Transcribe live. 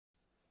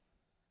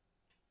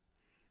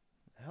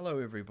Hello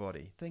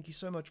everybody, thank you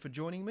so much for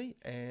joining me,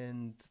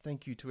 and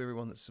thank you to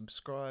everyone that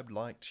subscribed,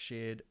 liked,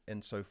 shared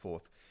and so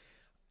forth.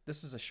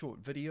 This is a short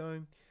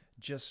video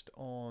just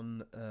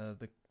on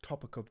the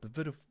topic of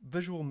the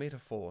visual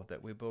metaphor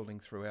that we're building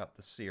throughout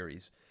the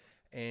series,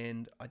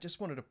 and I just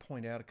wanted to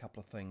point out a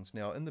couple of things.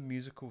 Now, in the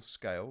musical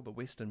scale, the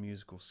Western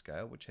musical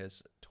scale, which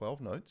has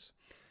 12 notes: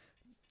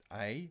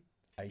 A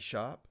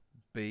sharp,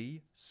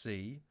 B,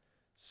 C,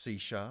 C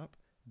sharp,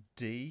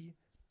 D,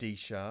 D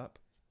sharp,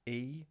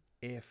 E,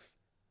 F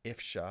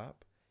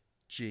sharp,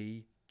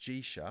 G,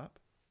 G sharp,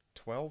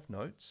 12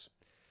 notes.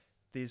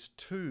 There's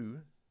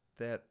two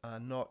that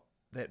are not,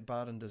 that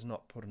Barden does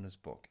not put in his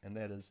book, and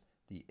that is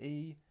the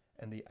E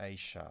and the A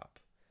sharp.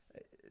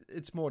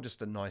 It's more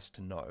just a nice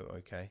to know,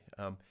 okay?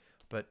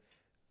 But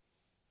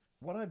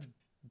what I've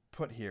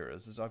put here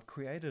is I've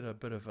created a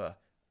bit of a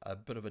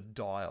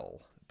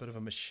dial, a bit of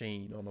a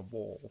machine on a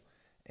wall,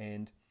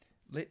 and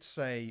let's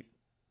say,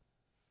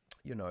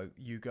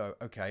 you go,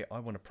 okay, I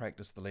want to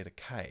practice the letter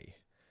K.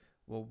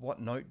 Well, what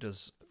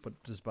does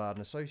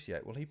Barden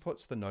associate? Well, he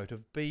puts the note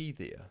of B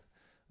there.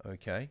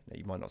 Okay, now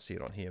you might not see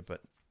it on here,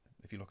 but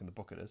if you look in the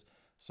book it is.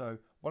 So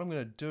what I'm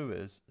going to do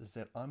is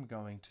that I'm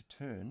going to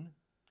turn,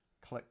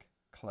 click,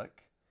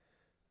 click,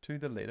 to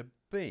the letter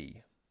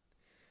B.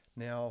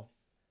 Now,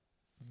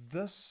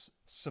 this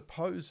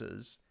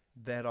supposes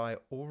that I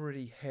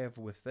already have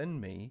within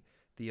me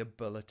the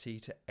ability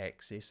to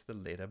access the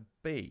letter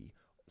B.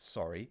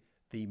 Sorry,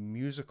 the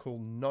musical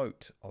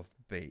note of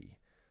B,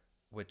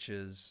 which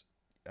is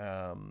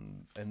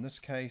in this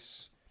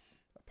case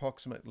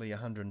approximately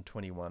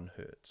 121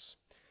 Hertz.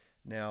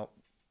 Now,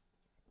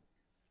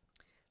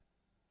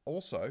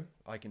 also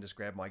I can just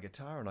grab my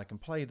guitar and I can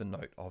play the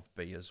note of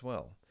B as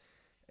well,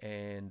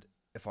 and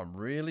if I'm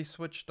really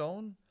switched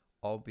on,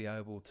 I'll be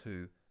able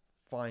to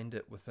find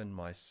it within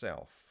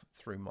myself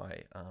through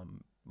my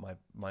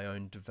my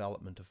own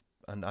development of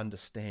an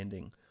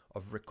understanding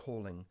of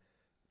recalling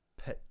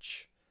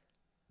pitch.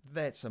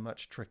 That's a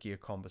much trickier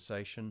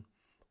conversation.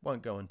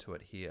 Won't go into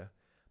it here.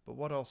 But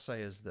what I'll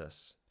say is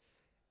this,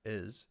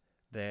 is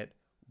that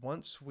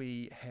once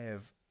we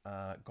have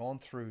gone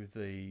through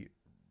the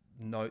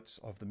notes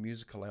of the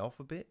musical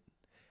alphabet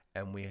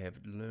and we have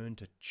learned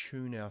to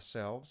tune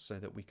ourselves so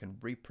that we can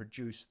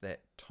reproduce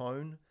that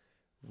tone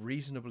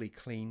reasonably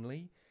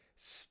cleanly,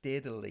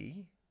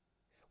 steadily.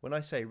 When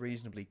I say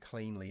reasonably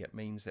cleanly, it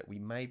means that we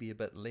may be a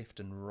bit left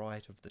and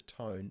right of the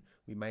tone.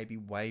 We may be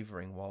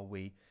wavering while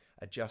we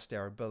adjust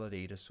our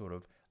ability to sort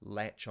of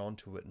latch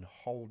onto it and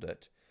hold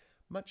it.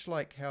 Much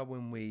like how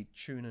when we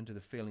tune into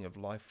the feeling of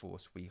life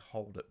force, we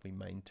hold it, we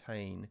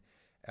maintain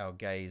our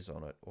gaze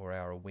on it or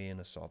our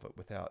awareness of it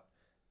without,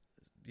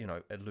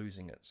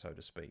 losing it, so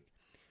to speak.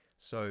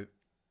 So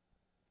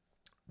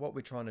what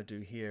we're trying to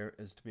do here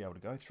is to be able to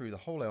go through the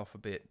whole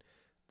alphabet,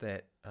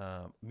 that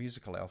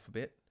musical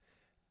alphabet,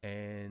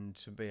 and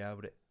to be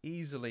able to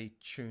easily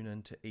tune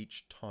into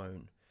each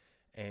tone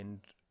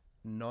and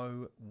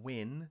know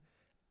when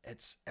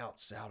it's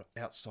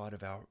outside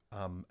of our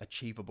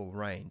achievable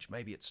range.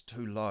 Maybe it's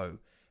too low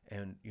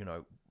and,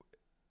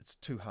 it's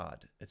too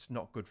hard. It's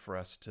not good for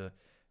us to,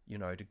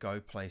 to go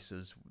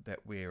places that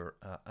we're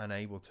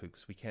unable to,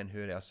 because we can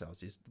hurt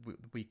ourselves.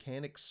 We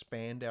can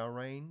expand our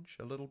range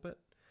a little bit,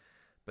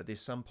 but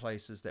there's some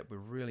places that we're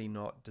really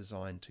not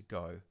designed to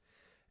go.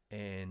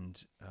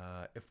 And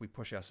if we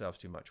push ourselves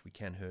too much, we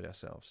can hurt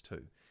ourselves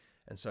too.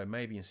 And so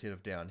maybe instead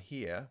of down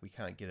here, we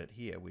can't get it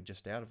here, we're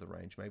just out of the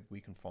range, maybe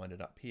we can find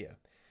it up here.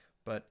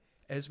 But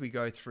as we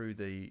go through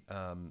the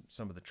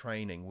some of the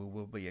training, we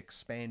will be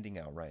expanding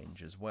our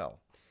range as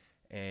well.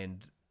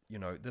 And,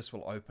 this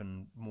will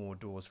open more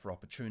doors for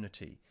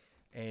opportunity.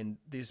 And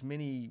there's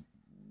many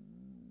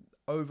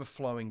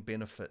overflowing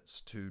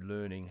benefits to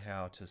learning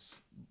how to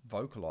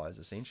vocalize,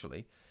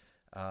 essentially,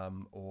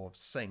 or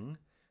sing,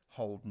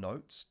 hold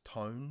notes,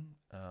 tone.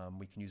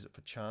 We can use it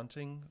for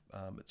chanting.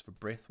 It's for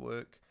breath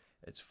work.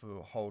 It's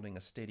for holding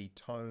a steady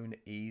tone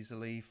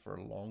easily for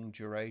a long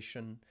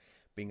duration,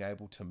 being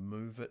able to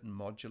move it and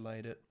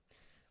modulate it,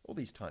 all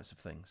these types of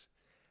things.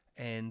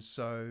 And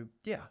so,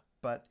 yeah,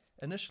 but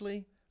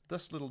initially,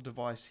 this little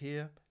device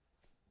here,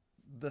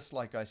 this,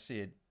 like I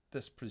said,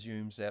 this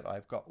presumes that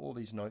I've got all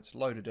these notes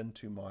loaded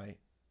into my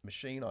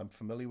machine. I'm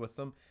familiar with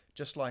them,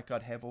 just like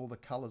I'd have all the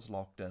colors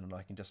locked in and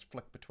I can just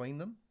flick between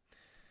them.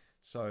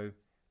 So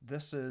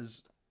this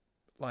is,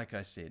 like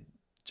I said,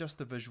 just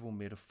the visual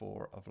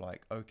metaphor of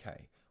like,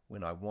 okay,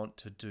 when I want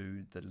to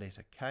do the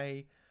letter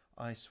K,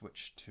 I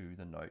switch to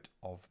the note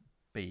of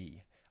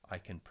B. I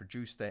can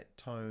produce that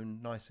tone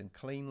nice and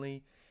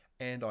cleanly,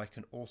 and I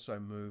can also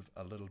move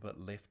a little bit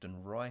left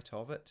and right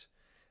of it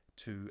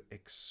to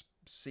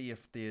see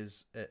if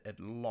it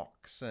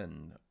locks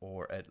in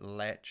or it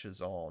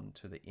latches on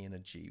to the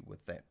energy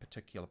with that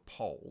particular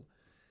pole,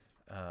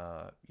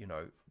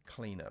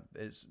 cleaner.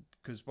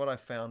 Because what I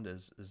found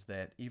is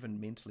that even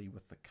mentally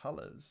with the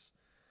colors,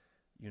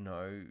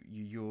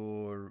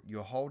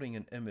 you're holding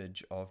an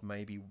image of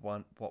maybe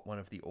what one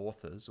of the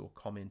authors or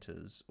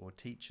commenters or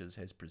teachers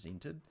has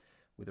presented,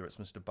 whether it's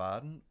Mr.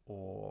 Barden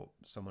or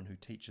someone who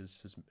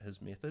teaches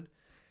his method,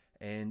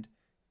 and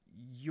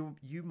you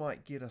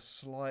might get a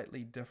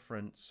slightly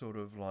different sort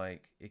of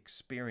like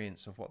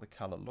experience of what the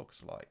color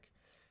looks like.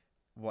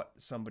 What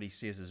somebody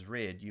says is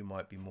red, you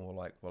might be more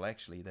like, well,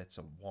 actually that's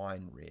a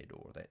wine red,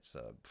 or that's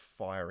a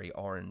fiery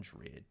orange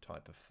red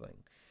type of thing.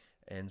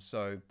 And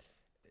so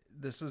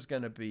this is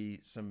going to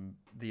be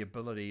the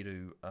ability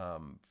to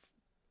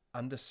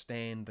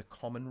understand the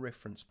common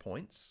reference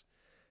points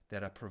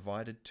that are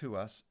provided to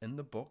us in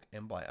the book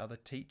and by other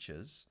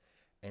teachers,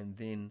 and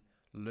then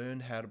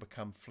learn how to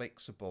become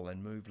flexible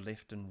and move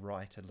left and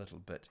right a little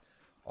bit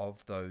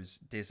of those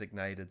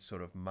designated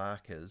sort of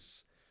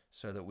markers,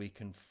 so that we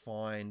can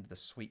find the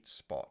sweet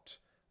spot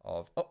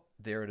of, oh,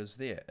 there it is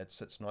there. It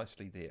sits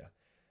nicely there.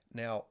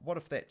 Now, what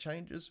if that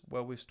changes?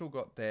 Well, we've still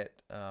got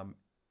that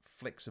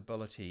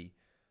flexibility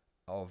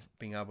of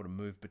being able to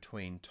move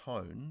between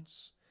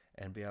tones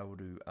and be able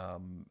to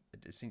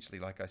essentially,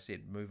 like I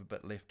said, move a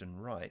bit left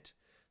and right,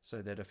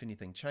 so that if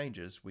anything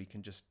changes, we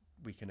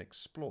can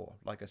explore.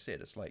 Like I said,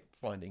 it's like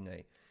finding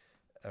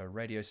a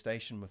radio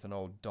station with an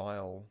old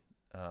dial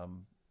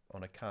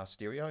on a car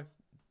stereo.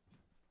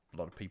 A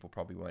lot of people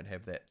probably won't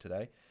have that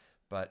today,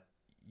 but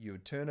you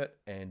would turn it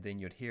and then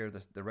you'd hear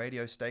the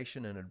radio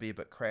station, and it'd be a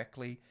bit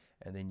crackly,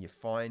 and then you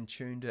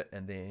fine-tuned it,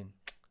 and then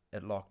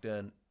it locked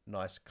in,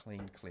 nice,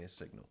 clean, clear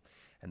signal.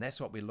 And that's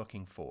what we're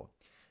looking for.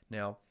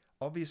 Now,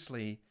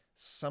 obviously,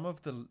 some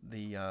of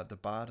the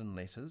Barden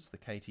letters, the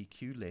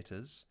KTQ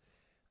letters,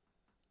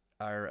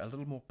 are a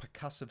little more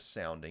percussive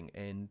sounding,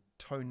 and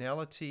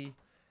tonality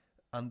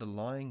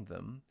underlying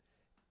them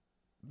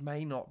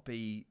may not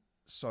be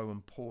so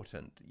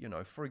important. You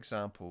know, for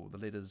example, the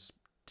letters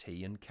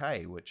T and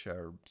K, which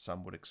are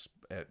some would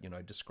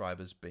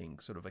describe as being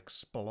sort of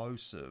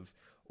explosive,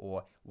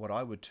 or what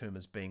I would term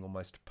as being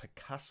almost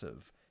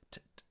percussive.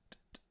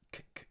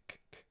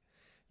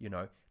 You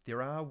know,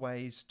 there are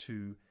ways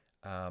to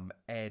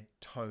add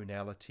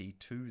tonality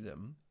to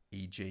them,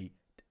 e.g.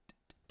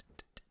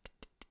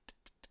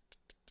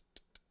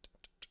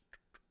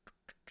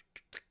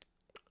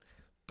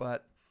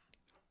 But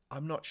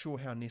I'm not sure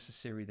how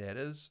necessary that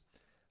is,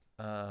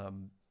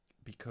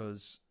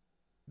 because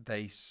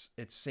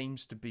it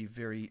seems to be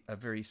a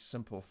very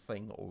simple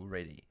thing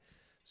already.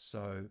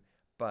 So,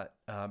 but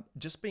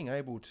just being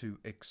able to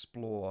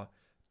explore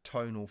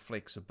tonal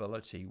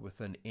flexibility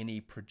within any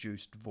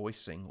produced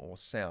voicing or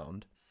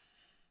sound,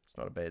 it's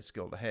not a bad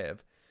skill to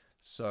have.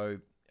 So,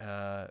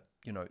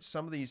 you know,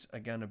 some of these are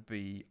going to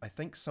be, I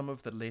think some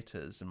of the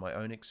letters, in my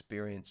own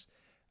experience,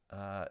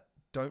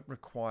 don't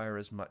require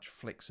as much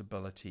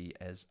flexibility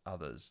as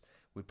others.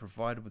 We're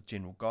provided with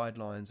general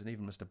guidelines, and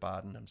even Mr.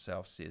 Barden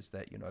himself says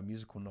that, you know,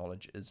 musical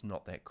knowledge is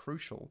not that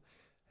crucial.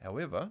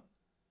 However,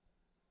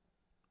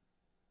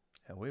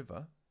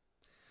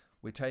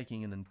 we're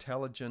taking an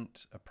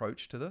intelligent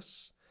approach to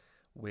this.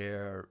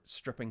 We're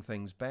stripping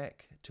things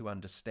back to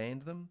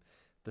understand them.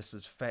 This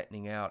is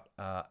fattening out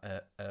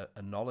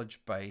a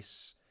knowledge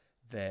base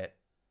that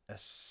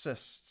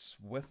assists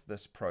with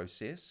this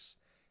process,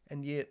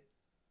 and yet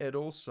it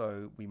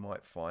also, we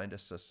might find,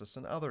 assists us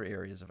in other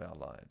areas of our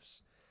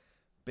lives.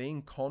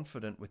 Being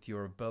confident with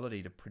your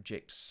ability to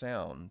project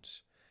sound,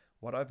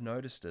 what I've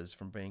noticed is,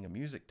 from being a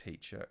music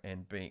teacher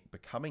and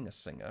becoming a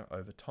singer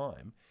over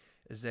time,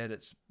 is that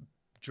it's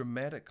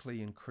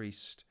dramatically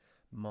increased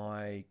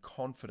my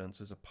confidence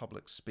as a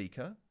public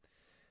speaker,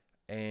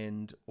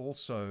 and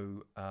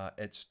also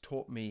it's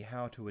taught me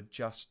how to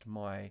adjust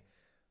my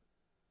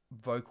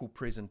vocal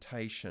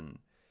presentation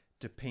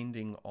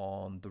depending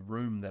on the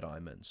room that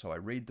I'm in. So I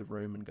read the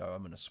room and go,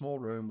 I'm in a small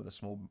room with a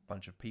small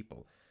bunch of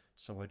people,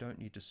 so I don't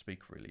need to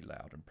speak really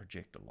loud and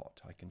project a lot.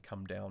 I can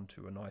come down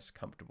to a nice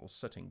comfortable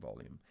sitting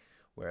volume.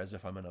 Whereas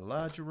if I'm in a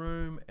larger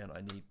room and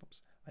I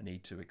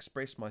need to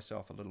express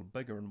myself a little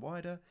bigger and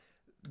wider,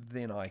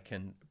 then I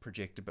can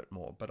project a bit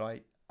more. But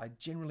I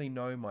generally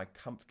know my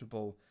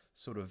comfortable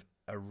sort of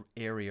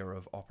area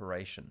of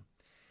operation.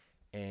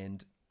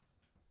 And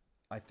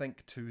I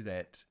think too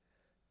that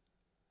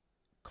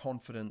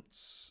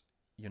confidence,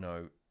 you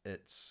know,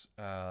 it's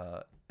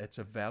a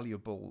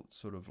valuable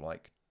sort of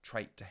like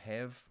trait to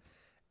have,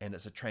 and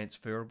it's a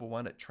transferable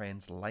one. It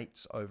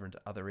translates over into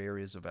other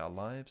areas of our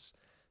lives.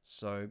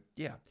 So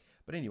yeah,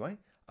 but anyway,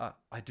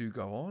 I do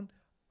go on.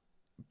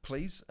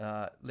 Please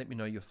let me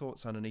know your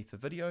thoughts underneath the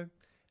video,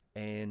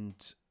 and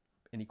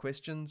any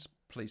questions,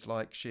 please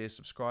like, share,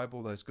 subscribe,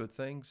 all those good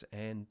things.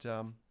 And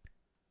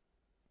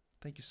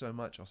thank you so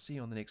much. I'll see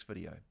you on the next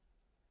video.